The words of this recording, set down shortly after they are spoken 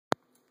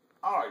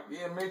Alright,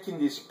 we are making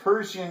this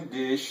Persian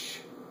dish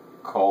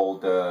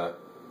called,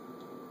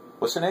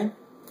 what's the name?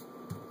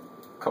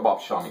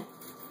 Kabob shami.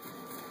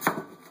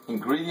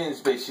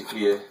 Ingredients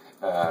basically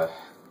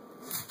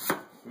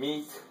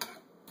meat,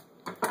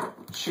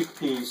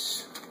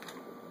 chickpeas,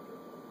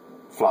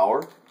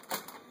 flour,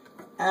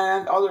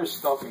 and other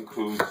stuff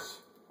includes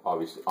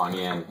obviously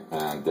onion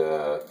and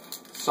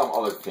some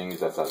other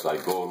things that as I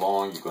go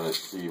along you're going to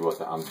see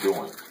what I'm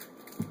doing.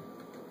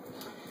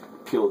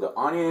 Peel the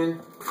onion,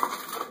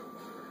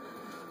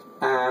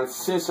 and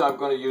since I'm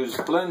going to use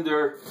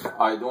blender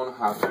I don't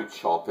have to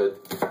chop it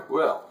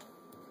well.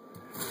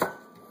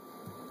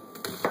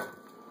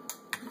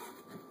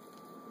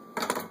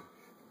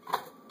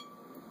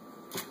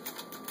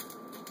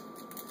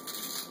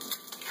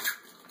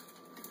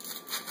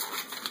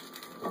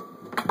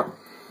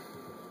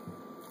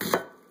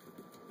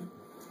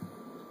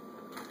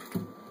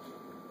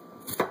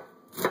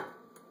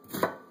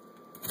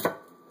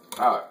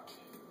 Alright,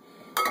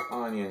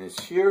 onion is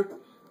here.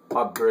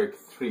 I break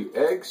 3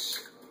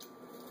 eggs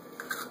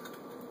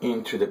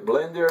into the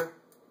blender.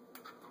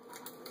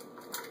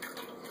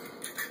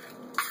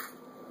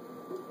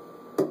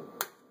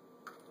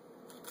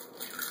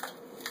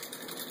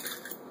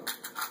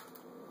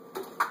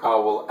 I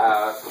will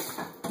add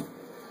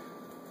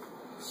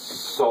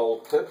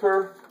salt,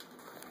 pepper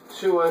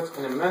to it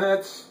in a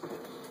minute.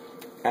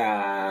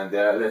 And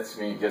let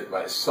me get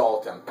my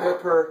salt and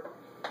pepper.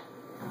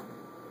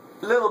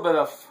 A little bit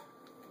of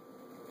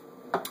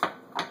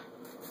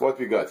what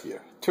we got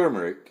here,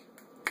 turmeric,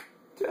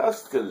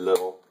 just a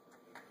little.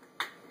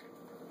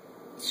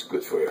 It's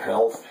good for your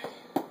health.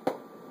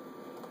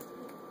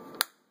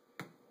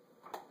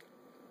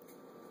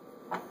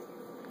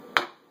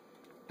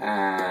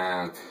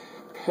 And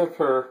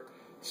pepper,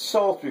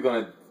 salt we're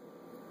gonna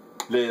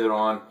later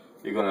on,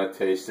 you're gonna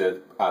taste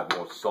it, add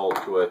more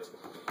salt to it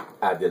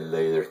at a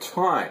later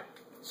time.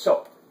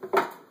 So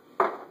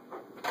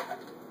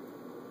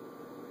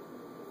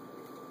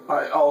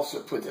I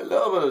also put a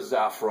little bit of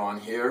saffron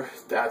here.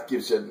 That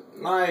gives a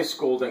nice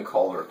golden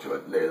color to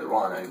it later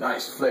on, a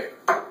nice flavor.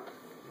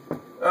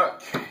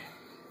 Okay.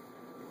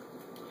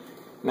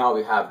 Now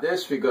we have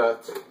this, we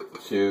got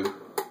to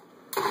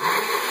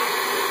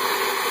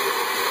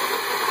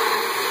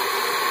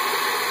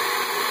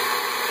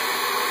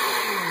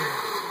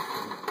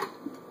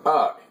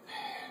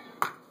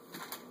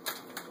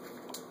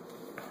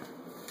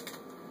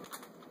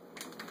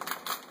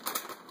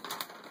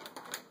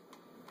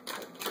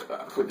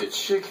put the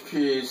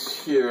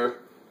chickpeas here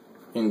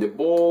in the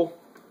bowl.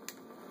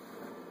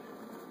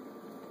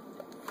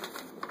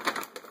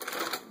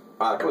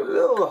 I put a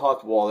little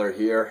hot water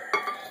here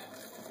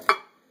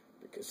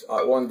because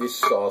I want this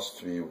sauce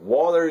to be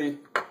watery.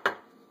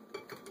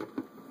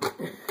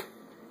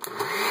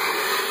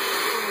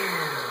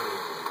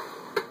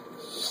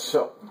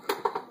 So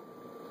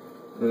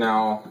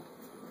now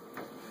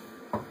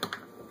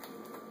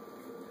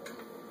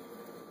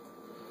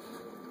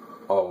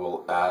I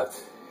will add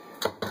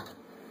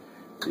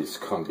this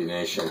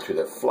combination to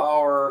the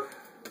flour.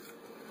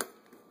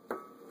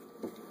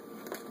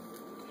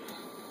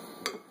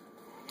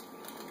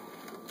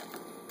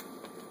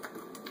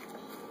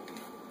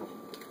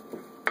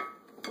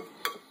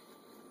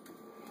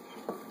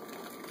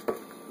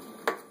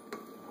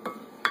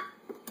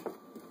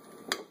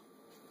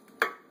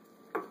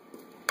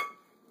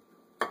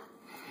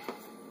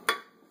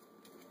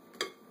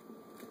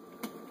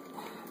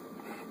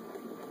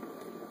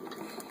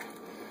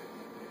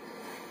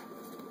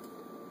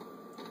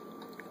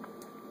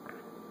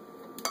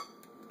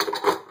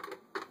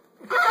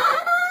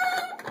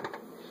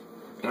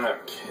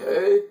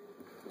 Okay.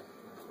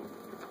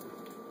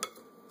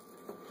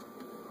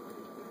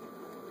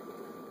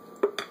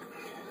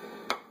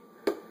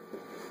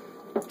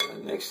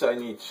 And next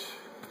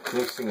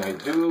thing I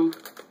do,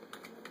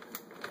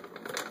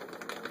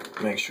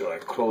 make sure I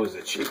close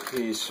the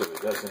chickpeas so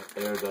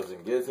air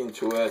doesn't get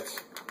into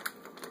it.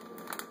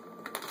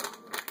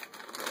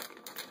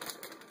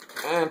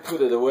 And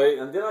put it away,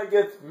 and then I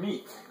get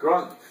meat,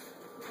 ground beef.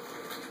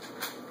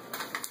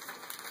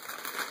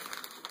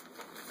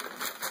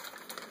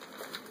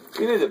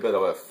 You need a bit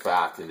of a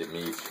fat in the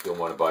meat. You don't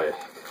want to buy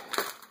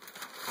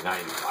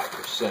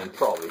 95%,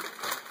 probably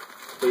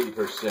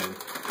 80%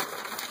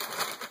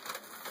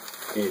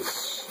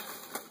 is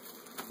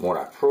more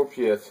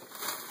appropriate.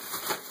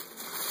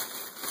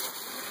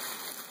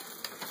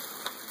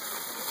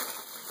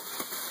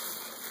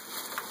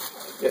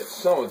 Get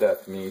some of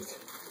that meat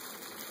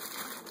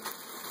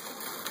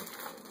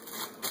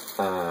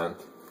and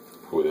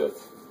put it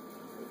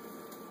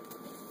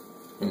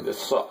in the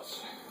sauce.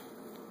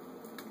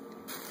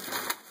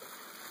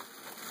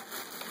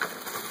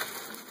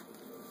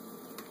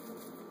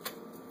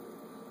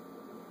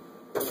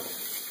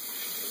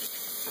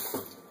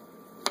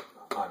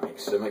 I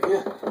mix them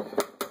again.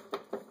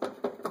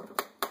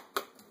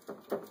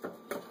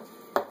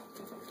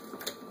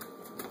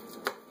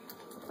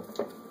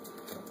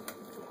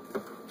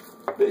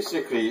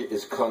 Basically,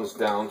 it comes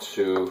down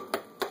to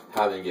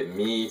having a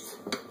meat,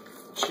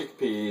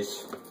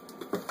 chickpeas,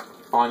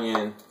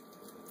 onion,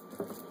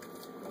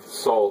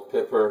 salt,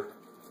 pepper,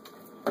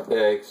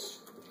 eggs,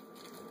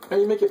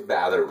 and you make a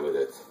batter with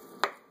it.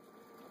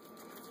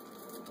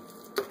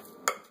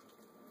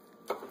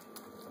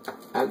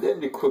 And then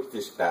we cook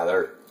this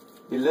batter.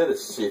 We let it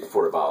sit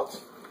for about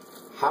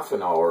half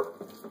an hour,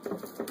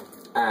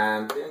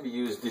 and then we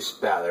use this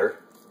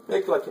batter,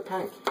 make like a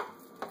pancake.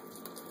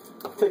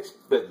 It takes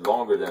a bit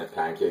longer than a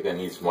pancake and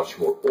needs much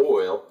more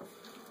oil.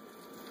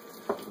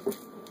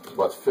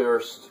 But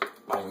first,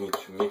 I need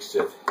to mix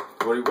it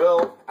very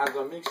well. As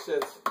I mix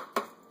it,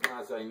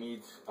 as I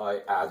need,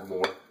 I add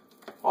more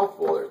hot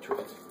water to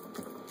it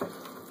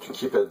to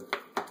keep it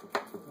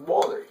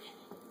watery.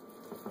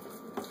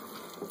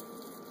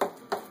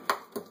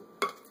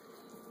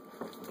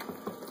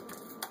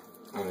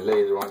 And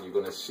later on, you're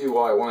going to see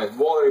why I want it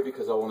watery,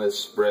 because I want to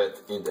spread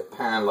in the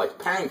pan like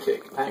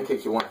pancake.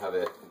 Pancake, you want to have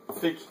a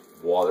thick,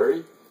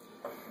 watery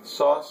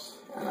sauce,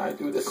 and I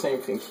do the same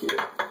thing here.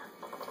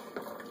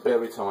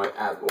 Every time I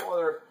add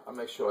water, I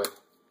make sure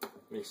I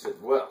mix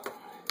it well.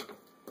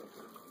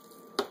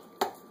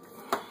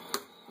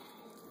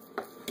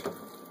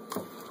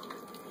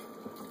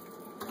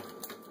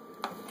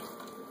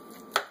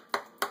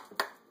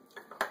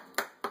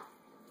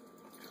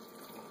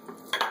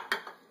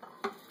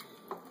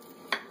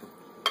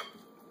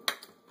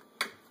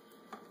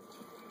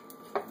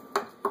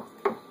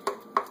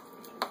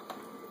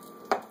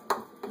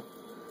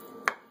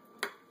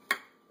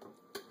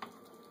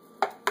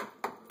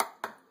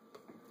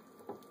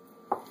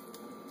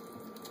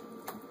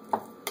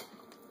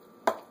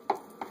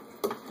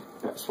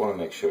 Just want to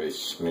make sure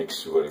it's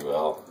mixed very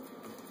well.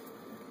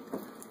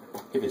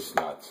 If it's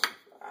not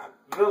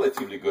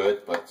relatively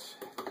good, but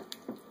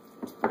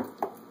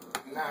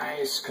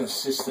nice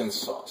consistent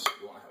sauce.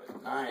 You want to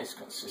have a nice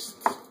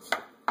consistent sauce.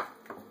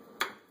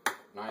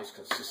 Nice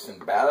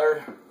consistent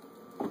batter,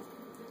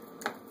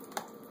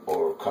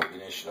 or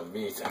combination of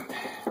meat and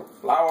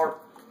flour.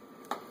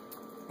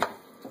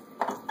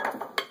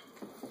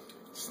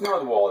 It's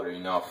not watery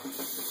enough,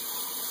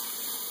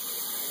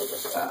 so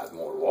just add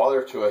more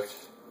water to it.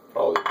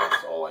 Probably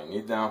that's all I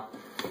need now.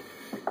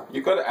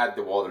 You gotta add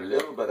the water a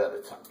little bit at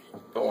a time. You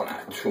don't want to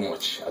add too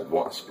much at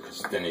once,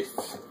 because then it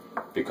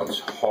becomes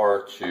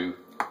hard to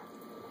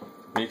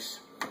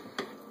mix.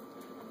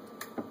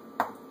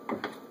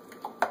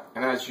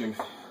 And as you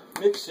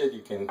mix it,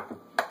 you can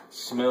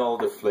smell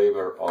the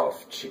flavor of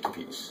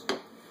chickpeas.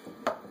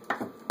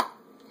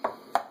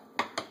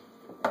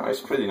 It's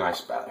pretty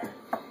nice batter.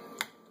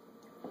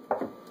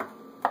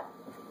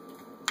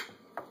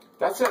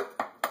 That's it.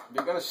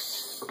 We're gonna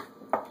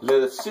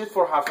let it sit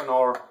for half an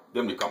hour,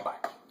 then we come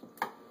back.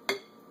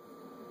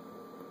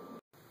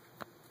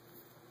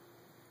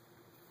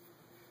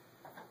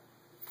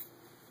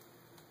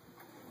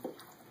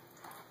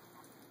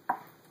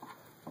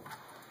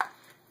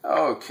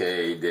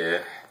 Okay,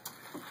 the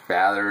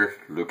batter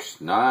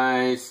looks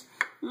nice.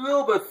 A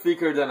little bit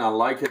thicker than I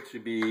like it to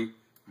be,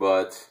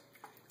 but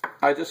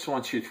I just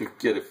want you to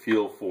get a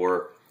feel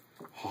for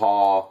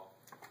how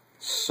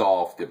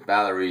soft the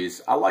batter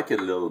is. I like it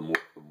a little more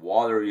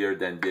waterier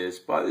than this,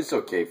 but it's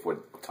okay for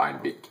the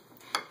time being.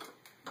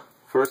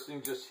 First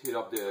thing, just heat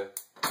up the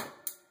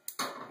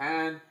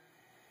pan.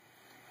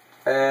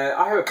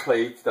 I have a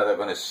plate that I'm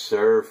going to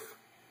serve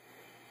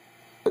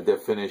the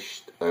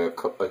finished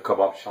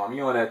kabab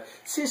shami on it.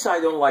 Since I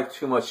don't like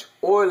too much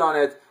oil on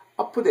it,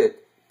 I put a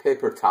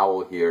paper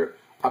towel here.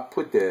 I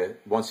put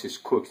once it's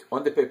cooked,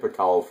 on the paper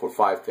towel for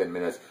 5-10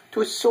 minutes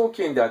to soak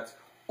in that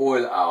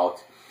oil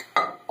out.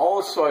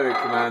 Also, I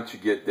recommend to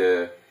get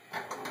the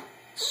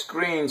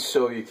screen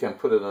so you can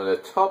put it on the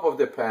top of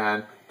the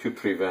pan to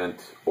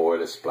prevent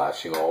oil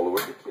splashing all over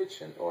the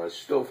kitchen or a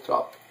stove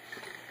top.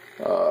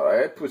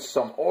 Alright, put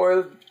some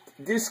oil.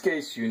 In this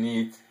case, you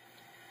need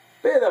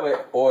a bit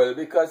of oil,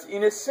 because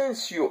in a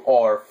sense you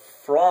are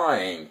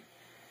frying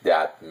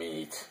that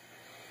meat,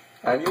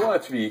 and you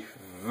want it to be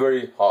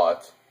very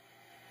hot.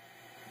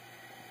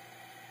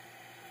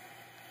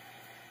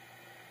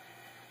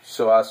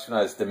 So as soon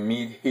as the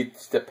meat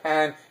hits the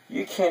pan,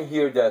 you can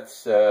hear that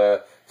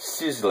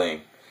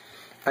sizzling.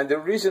 And the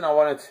reason I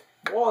want it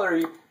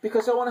watery,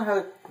 because I want to have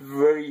it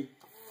very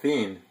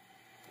thin.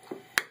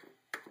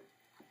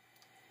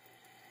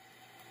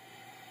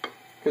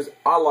 Because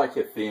I like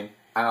it thin,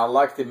 and I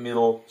like the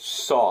middle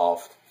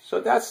soft. So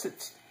that's the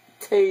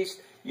taste.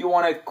 You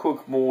want to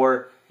cook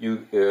more,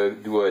 you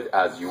do it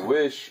as you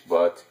wish,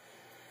 but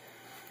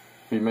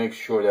we make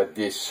sure that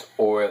this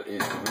oil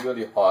is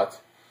really hot.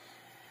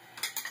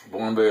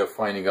 One way of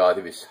finding out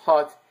if it's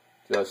hot,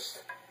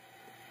 just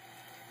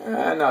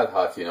not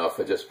hot enough.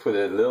 I just put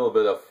a little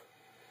bit of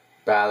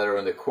batter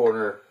on the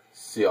corner,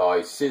 see how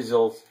it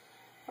sizzles.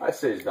 I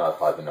say it's not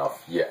hot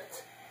enough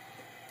yet.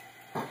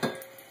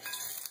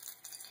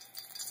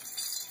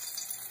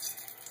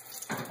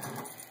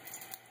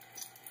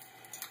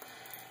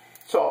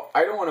 So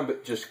I don't want to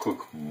just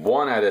cook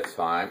one at a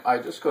time.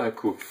 I'm just going to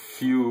cook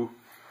few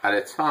at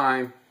a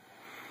time.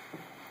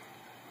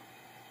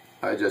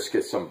 I just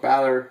get some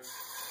batter.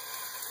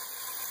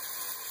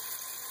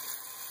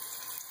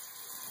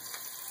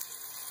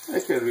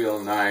 Make a real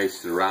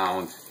nice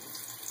round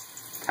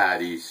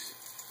patties.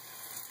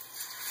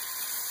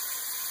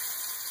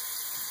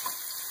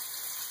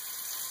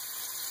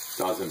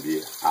 Doesn't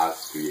be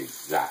has to be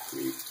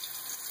exactly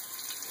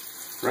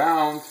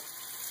round.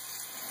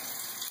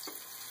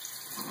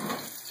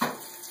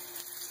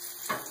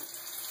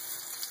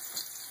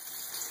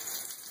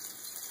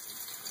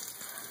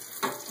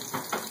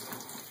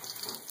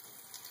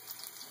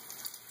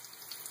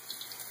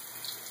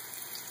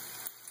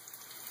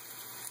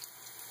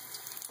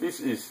 This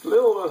is a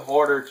little bit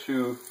harder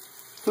to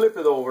flip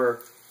it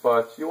over,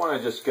 but you want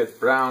to just get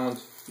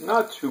browned,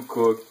 not too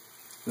cooked,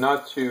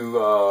 not too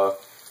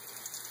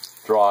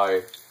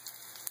dry,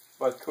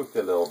 but cooked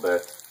a little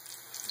bit.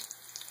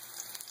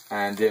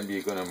 And then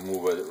we're going to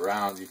move it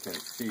around. You can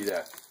see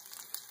that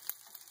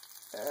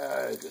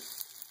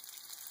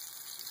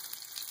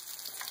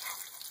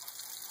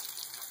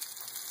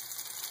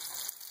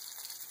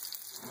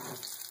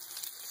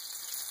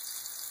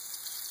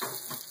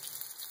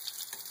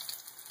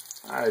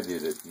I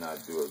did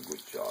not do a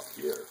good job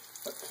here,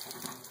 but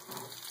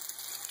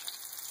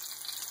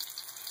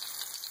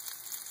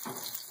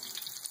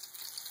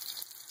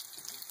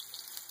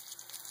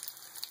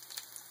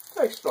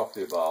takes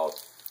roughly about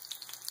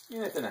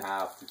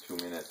 1.5 to 2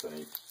 minutes on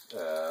each,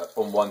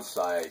 on one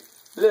side,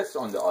 less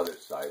on the other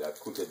side. I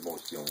cook it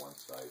mostly on one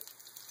side.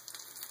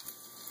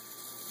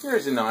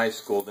 Here's a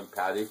nice golden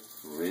patty,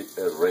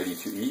 ready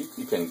to eat.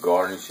 You can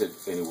garnish it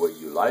any way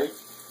you like.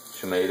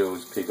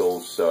 Tomatoes,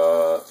 pickles,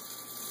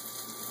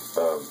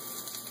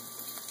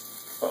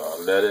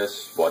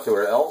 lettuce,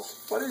 whatever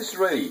else. But it's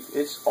ready.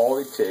 It's all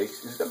it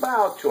takes. It's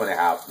about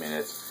 2.5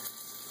 minutes.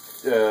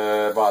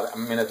 About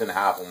 1.5 minutes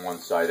on one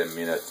side, a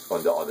minute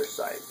on the other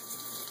side.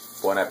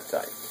 Bon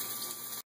appetit.